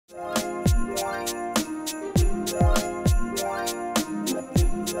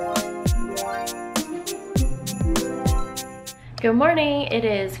Good morning. It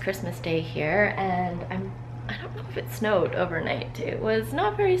is Christmas Day here, and I don't know if it snowed overnight. It was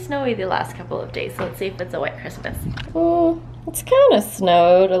not very snowy the last couple of days, so let's see if it's a white Christmas. Oh, it's kind of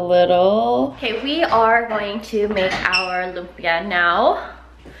snowed a little. Okay, we are going to make our lumpia now.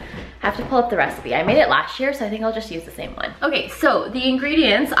 I have to pull up the recipe. I made it last year, so I think I'll just use the same one. Okay, so the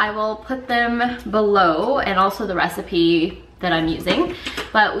ingredients, I will put them below, and also the recipe that I'm using.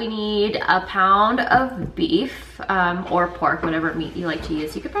 But we need a pound of beef, or pork, whatever meat you like to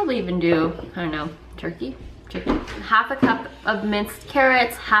use. You could probably even do, I don't know, chicken. Half a cup of minced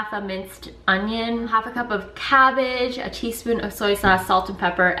carrots, half a minced onion, half a cup of cabbage, a teaspoon of soy sauce, salt and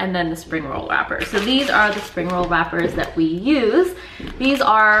pepper, and then the spring roll wrappers. So these are the spring roll wrappers that we use.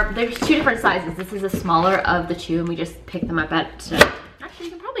 There's two different sizes. This is the smaller of the two, and we just pick them up at, actually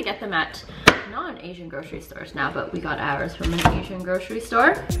you can probably get them at non-Asian grocery stores now, but we got ours from an Asian grocery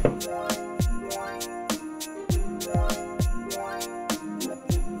store.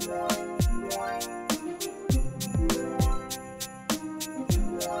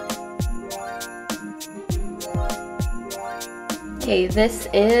 Okay, this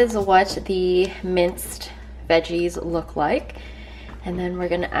is what the minced veggies look like. And then we're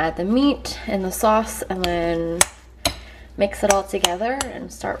gonna add the meat and the sauce and then mix it all together and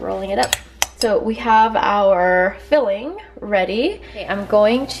start rolling it up. So we have our filling ready. Okay, I'm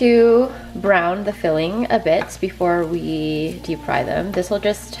going to brown the filling a bit before we deep fry them. This will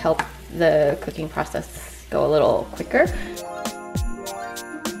just help the cooking process go a little quicker.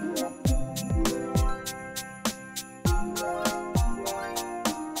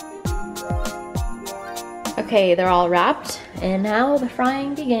 Okay, they're all wrapped, and now the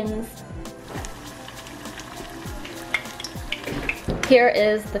frying begins. Here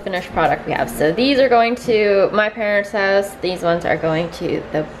is the finished product we have. So these are going to my parents' house. These ones are going to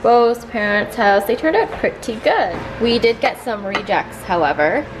the Beau's parents' house. They turned out pretty good. We did get some rejects,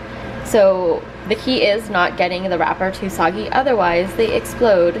 however. So the key is not getting the wrapper too soggy, otherwise they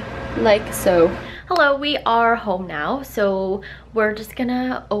explode like so. Hello, we are home now, so we're just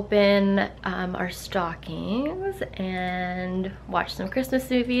gonna open our stockings and watch some Christmas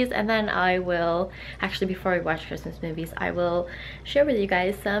movies, and then I will, actually before we watch Christmas movies, I will share with you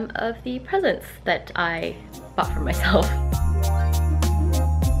guys some of the presents that I bought for myself.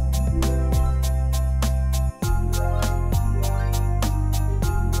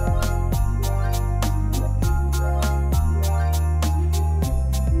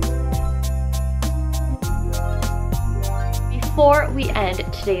 Before we end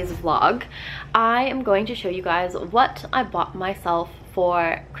today's vlog, I am going to show you guys what I bought myself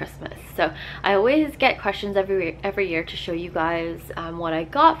for Christmas. So I always get questions every year to show you guys what I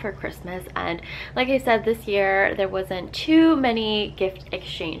got for Christmas, and like I said, this year there wasn't too many gift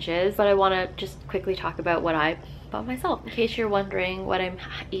exchanges, but I want to just quickly talk about what I bought myself. In case you're wondering what I'm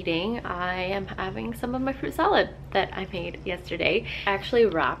eating, I am having some of my fruit salad that I made yesterday. I actually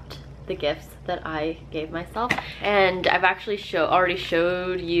wrapped the gifts that I gave myself, and I've actually already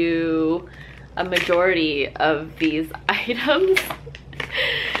showed you a majority of these items.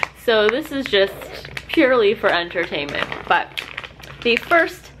 So this is just purely for entertainment. But the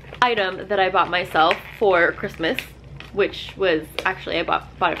first item that I bought myself for Christmas, which was actually I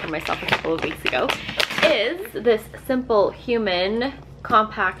bought it for myself a couple of weeks ago, is this SimpleHuman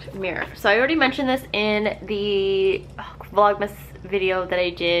compact mirror. So I already mentioned this in the vlogmas video that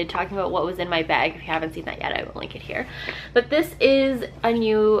I did talking about what was in my bag. If you haven't seen that yet, I will link it here. But this is a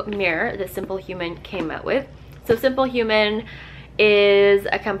new mirror that SimpleHuman came out with. So SimpleHuman is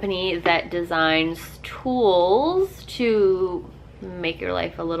a company that designs tools to make your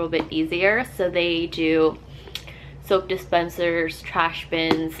life a little bit easier. So they do soap dispensers, trash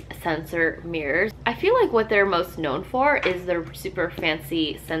bins, sensor mirrors. I feel like what they're most known for is their super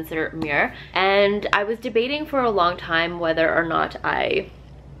fancy sensor mirror, and I was debating for a long time whether or not I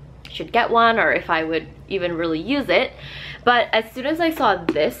should get one or if I would even really use it. But as soon as I saw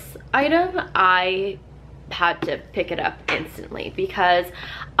this item, I had to pick it up instantly because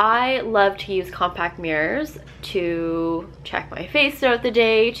I love to use compact mirrors to check my face throughout the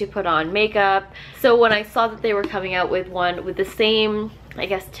day, to put on makeup. So when I saw that they were coming out with one with the same, I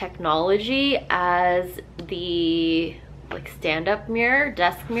guess, technology as the like stand-up mirror,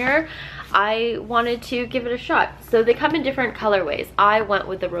 desk mirror, I wanted to give it a shot. So they come in different colorways. I went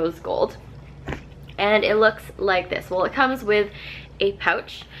with the rose gold, and it looks like this. Well, it comes with a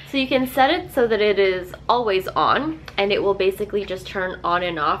pouch, so you can set it so that it is always on, and it will basically just turn on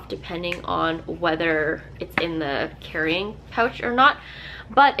and off depending on whether it's in the carrying pouch or not.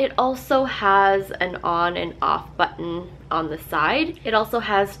 But it also has an on and off button on the side. It also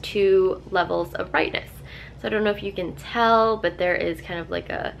has 2 levels of brightness. So I don't know if you can tell, but there is kind of like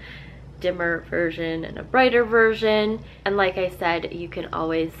a dimmer version and a brighter version, and like I said, you can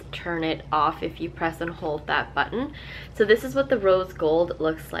always turn it off if you press and hold that button. So this is what the rose gold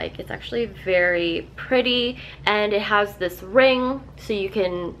looks like. It's actually very pretty, and it has this ring so you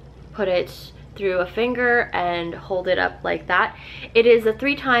can put it through a finger and hold it up like that. It is a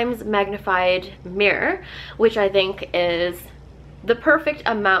 3 times magnified mirror, which I think is the perfect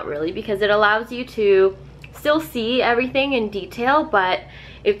amount really, because it allows you to still see everything in detail, but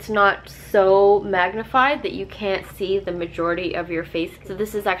it's not so magnified that you can't see the majority of your face. So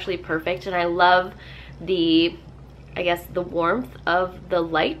this is actually perfect, and I love the, I guess, the warmth of the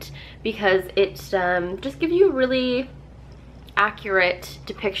light, because it just gives you a really accurate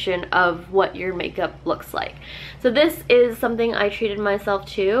depiction of what your makeup looks like. So this is something I treated myself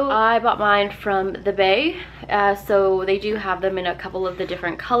to. I bought mine from the Bay, so they do have them in a couple of the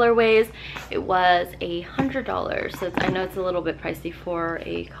different colorways. It was $100, so I know it's a little bit pricey for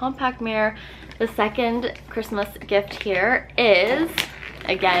a compact mirror. The second Christmas gift here is,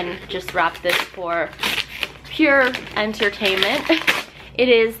 again, just wrap this for pure entertainment. It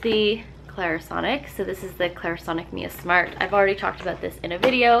is the Clarisonic. So this is the Clarisonic Mia Smart. I've already talked about this in a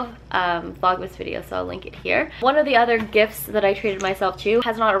video, vlogmas video, so I'll link it here. One of the other gifts that I treated myself to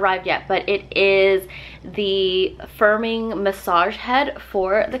has not arrived yet, but it is the firming massage head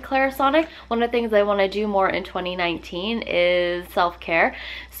for the Clarisonic. One of the things I want to do more in 2019 is self-care.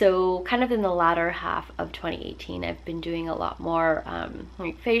 So kind of in the latter half of 2018, I've been doing a lot more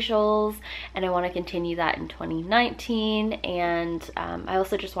like facials, and I want to continue that in 2019. And I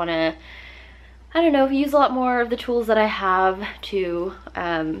also just want to, I don't know, use a lot more of the tools that I have to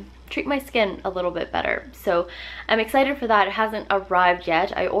treat my skin a little bit better. So I'm excited for that. It hasn't arrived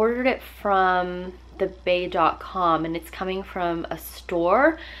yet. I ordered it from thebay.com, and it's coming from a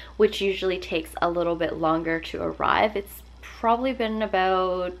store, which usually takes a little bit longer to arrive. It's probably been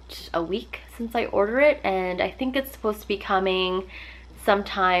about a week since I ordered it, and I think it's supposed to be coming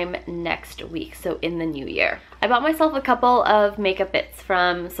sometime next week, so in the new year. I bought myself a couple of makeup bits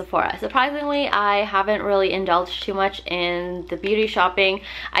from Sephora. Surprisingly, I haven't really indulged too much in the beauty shopping.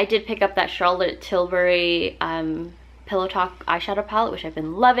 I did pick up that Charlotte Tilbury Pillow Talk eyeshadow palette, which I've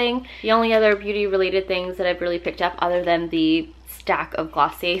been loving. The only other beauty related things that I've really picked up, other than the stack of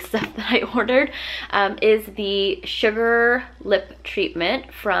Glossier stuff that I ordered, is the Sugar Lip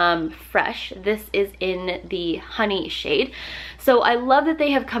Treatment from Fresh. This is in the Honey shade. So I love that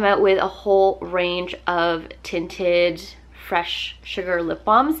they have come out with a whole range of tinted Fresh sugar lip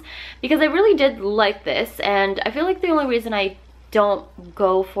balms, because I really did like this, and I feel like the only reason I don't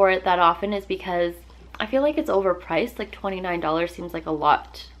go for it that often is because I feel like it's overpriced. Like $29 seems like a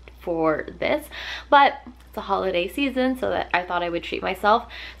lot for this, but it's a holiday season, so that I thought I would treat myself.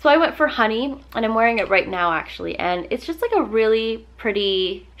 So I went for Honey, and I'm wearing it right now actually, and it's just like a really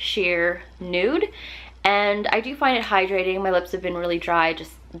pretty sheer nude, and I do find it hydrating. My lips have been really dry,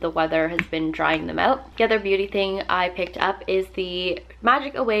 just the weather has been drying them out. The other beauty thing I picked up is the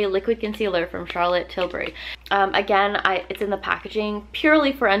Magic Away Liquid Concealer from Charlotte Tilbury. Again, it's in the packaging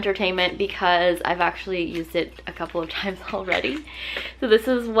purely for entertainment, because I've actually used it a couple of times already. So this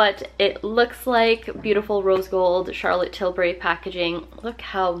is what it looks like. Beautiful rose gold Charlotte Tilbury packaging. Look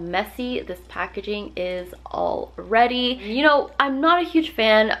how messy this packaging is already. You know, I'm not a huge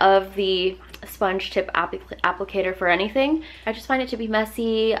fan of the sponge tip applicator for anything. I just find it to be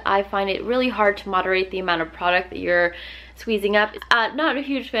messy. I find it really hard to moderate the amount of product that you're squeezing up. Not a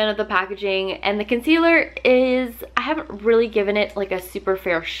huge fan of the packaging, and the concealer is, I haven't really given it like a super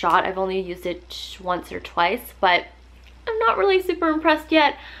fair shot. I've only used it once or twice, but I'm not really super impressed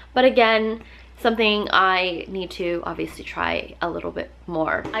yet. But again, something I need to obviously try a little bit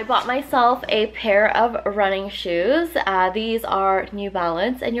more. I bought myself a pair of running shoes. These are New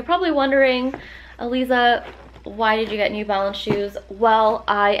Balance, and you're probably wondering, Aliza, why did you get New Balance shoes? Well,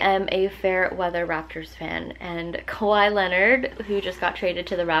 I am a fair weather Raptors fan, and Kawhi Leonard, who just got traded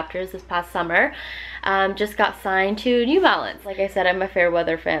to the Raptors this past summer, just got signed to New Balance. Like I said, I'm a fair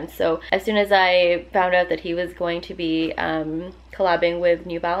weather fan, so as soon as I found out that he was going to be collabing with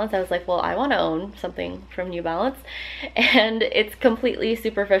New Balance, I was like, well, I want to own something from New Balance. And it's completely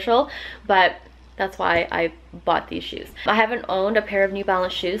superficial, but that's why I bought these shoes. I haven't owned a pair of New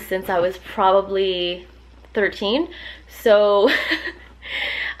Balance shoes since I was probably 13, so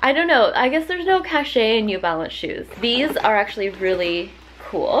I don't know, I guess there's no cachet in New Balance shoes. These are actually really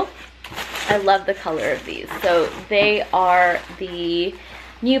cool. I love the color of these. So they are the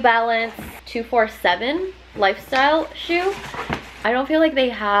New Balance 247 lifestyle shoe. I don't feel like they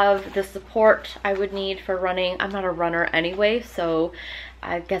have the support I would need for running. I'm not a runner anyway, so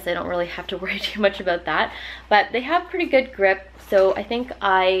I guess I don't really have to worry too much about that. But they have pretty good grip, so I think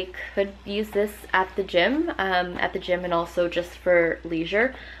I could use this at the gym and also just for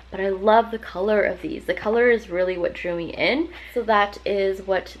leisure. But I love the color of these. The color is really what drew me in. So that is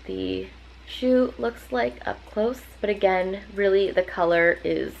what the shoe looks like up close. But again, really the color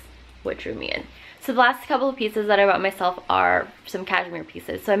is what drew me in. So the last couple of pieces that I bought myself are some cashmere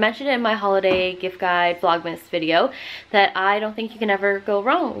pieces. So I mentioned in my holiday gift guide vlogmas video that I don't think you can ever go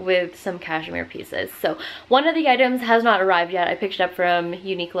wrong with some cashmere pieces. So one of the items has not arrived yet. I picked it up from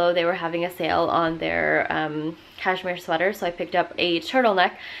Uniqlo. They were having a sale on their cashmere sweater, so I picked up a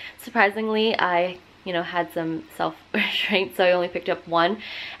turtleneck. Surprisingly, I had some self-restraint, so I only picked up one,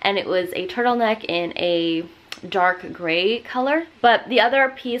 and it was a turtleneck in a dark gray color. But the other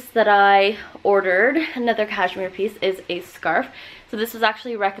piece that I ordered, another cashmere piece, is a scarf. So this was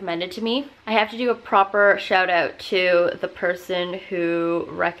actually recommended to me. I have to do a proper shout out to the person who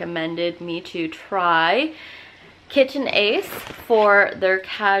recommended me to try Kitten Ace for their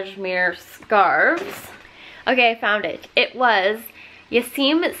cashmere scarves. Okay, I found it. It was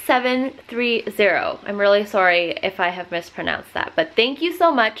Yasim 730. I'm really sorry if I have mispronounced that, but thank you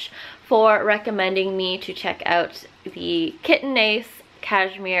so much for recommending me to check out the Kitten Ace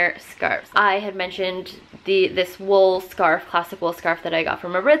cashmere scarves. I had mentioned this wool scarf, classic wool scarf that I got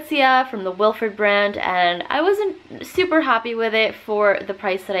from Aritzia, from the Wilfred brand, and I wasn't super happy with it for the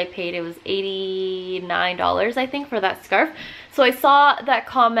price that I paid. It was $89, I think, for that scarf. So I saw that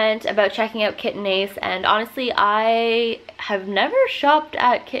comment about checking out Kitten Ace, and honestly, I have never shopped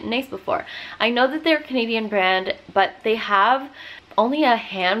at Kitten Ace before. I know that they're a Canadian brand, but they have only a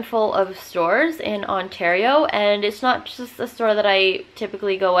handful of stores in Ontario, and it's not just a store that I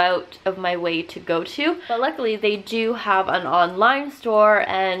typically go out of my way to go to. But luckily they do have an online store,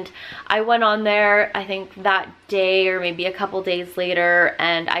 and I went on there I think that day or maybe a couple days later,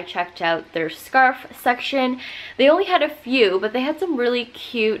 and I checked out their scarf section. They only had a few, but they had some really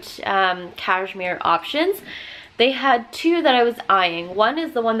cute cashmere options. They had two that I was eyeing. One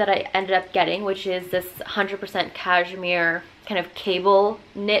is the one that I ended up getting, which is this 100% cashmere kind of cable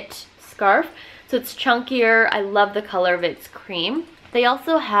knit scarf. So it's chunkier. I love the color of it. It's cream. They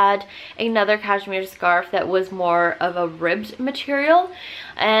also had another cashmere scarf that was more of a ribbed material,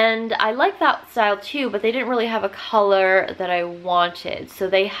 and I like that style too, but they didn't really have a color that I wanted. So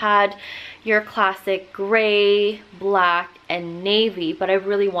they had your classic gray, black, and navy, but I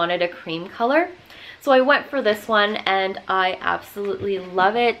really wanted a cream color. So I went for this one, and I absolutely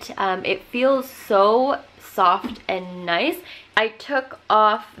love it. It feels so soft and nice. I took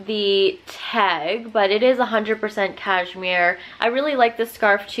off the tag, but it is 100% cashmere. I really like this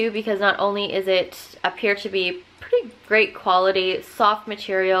scarf too, because not only is it appear to be pretty great quality, soft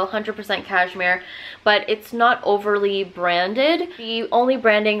material, 100% cashmere, but it's not overly branded. The only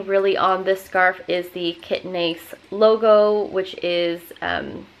branding really on this scarf is the Kitten Ace logo, which is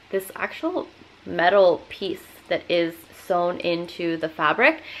this actual metal piece that is sewn into the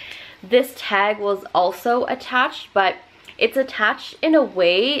fabric. This tag was also attached, but it's attached in a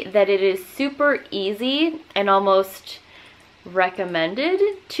way that it is super easy and almost recommended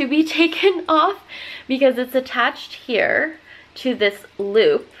to be taken off, because it's attached here to this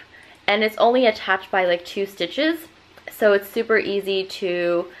loop, and it's only attached by like 2 stitches, so it's super easy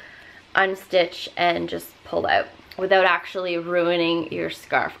to unstitch and just pull out without actually ruining your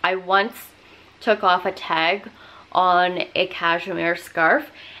scarf. I once took off a tag on a cashmere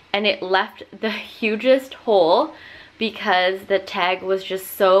scarf, and it left the hugest hole because the tag was just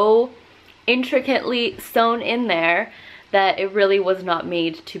so intricately sewn in there that it really was not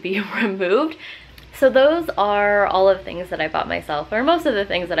made to be removed. So those are all of the things that I bought myself, or most of the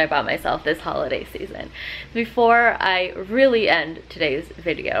things that I bought myself this holiday season. Before I really end today's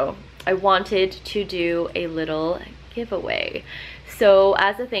video, I wanted to do a little giveaway. So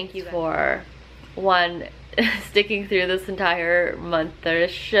as a thank you for one, sticking through this entire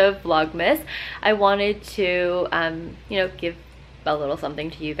month-ish of Vlogmas, I wanted to give a little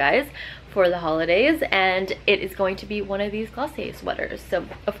something to you guys for the holidays, and it is going to be one of these Glossier sweaters. So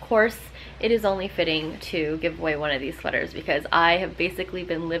of course it is only fitting to give away one of these sweaters, because I have basically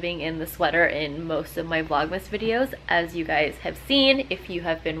been living in the sweater in most of my Vlogmas videos, as you guys have seen if you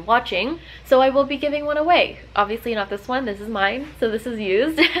have been watching. So I will be giving one away. Obviously not this one, this is mine, so this is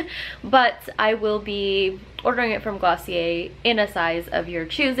used. But I will be ordering it from Glossier in a size of your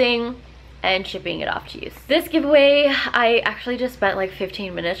choosing and shipping it off to you. This giveaway, I actually just spent like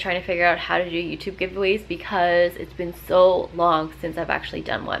 15 minutes trying to figure out how to do YouTube giveaways, because it's been so long since I've actually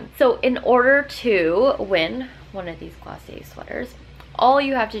done one. So in order to win one of these Glossier sweaters, all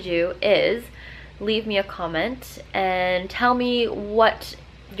you have to do is leave me a comment and tell me what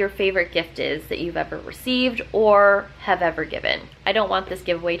your favorite gift is that you've ever received or have ever given. I don't want this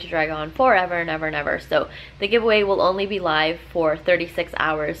giveaway to drag on forever and ever and ever, so the giveaway will only be live for 36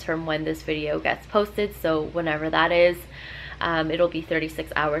 hours from when this video gets posted, so whenever that is, it'll be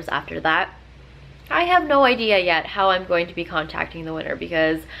 36 hours after that. I have no idea yet how I'm going to be contacting the winner,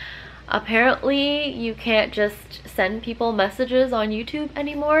 because apparently you can't just send people messages on YouTube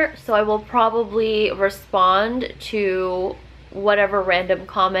anymore, so I will probably respond to whatever random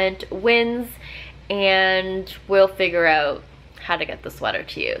comment wins, and we'll figure out how to get the sweater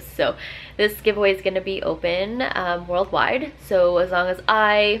to you. So this giveaway is going to be open worldwide, so as long as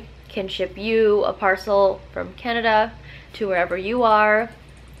I can ship you a parcel from Canada to wherever you are,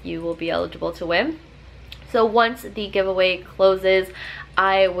 you will be eligible to win. So once the giveaway closes,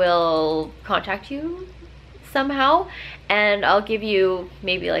 I will contact you somehow, and I'll give you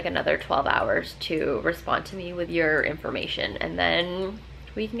maybe like another 12 hours to respond to me with your information, and then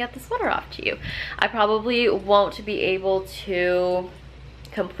we can get the sweater off to you. I probably won't be able to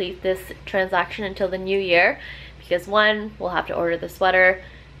complete this transaction until the new year, because one, we'll have to order the sweater,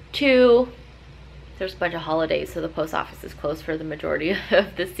 two, there's a bunch of holidays, so the post office is closed for the majority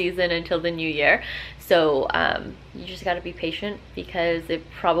of the season until the new year. So you just got to be patient, because it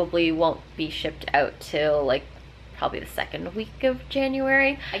probably won't be shipped out till like probably the second week of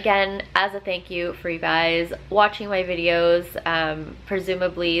January. Again, as a thank you for you guys watching my videos,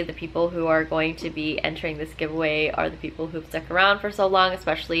 presumably the people who are going to be entering this giveaway are the people who've stuck around for so long,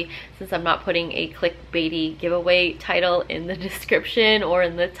 especially since I'm not putting a clickbaity giveaway title in the description or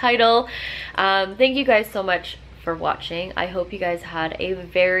in the title. Thank you guys so much for watching. I hope you guys had a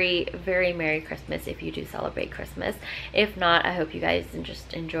very, very Merry Christmas if you do celebrate Christmas. If not, I hope you guys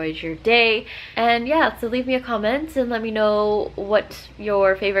just enjoyed your day. And yeah, so leave me a comment and let me know what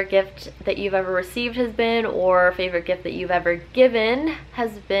your favorite gift that you've ever received has been, or favorite gift that you've ever given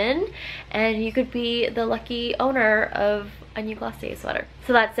has been, and you could be the lucky owner of a new Glossier sweater.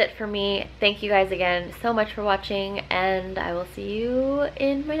 So that's it for me. Thank you guys again so much for watching, and I will see you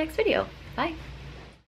in my next video. Bye.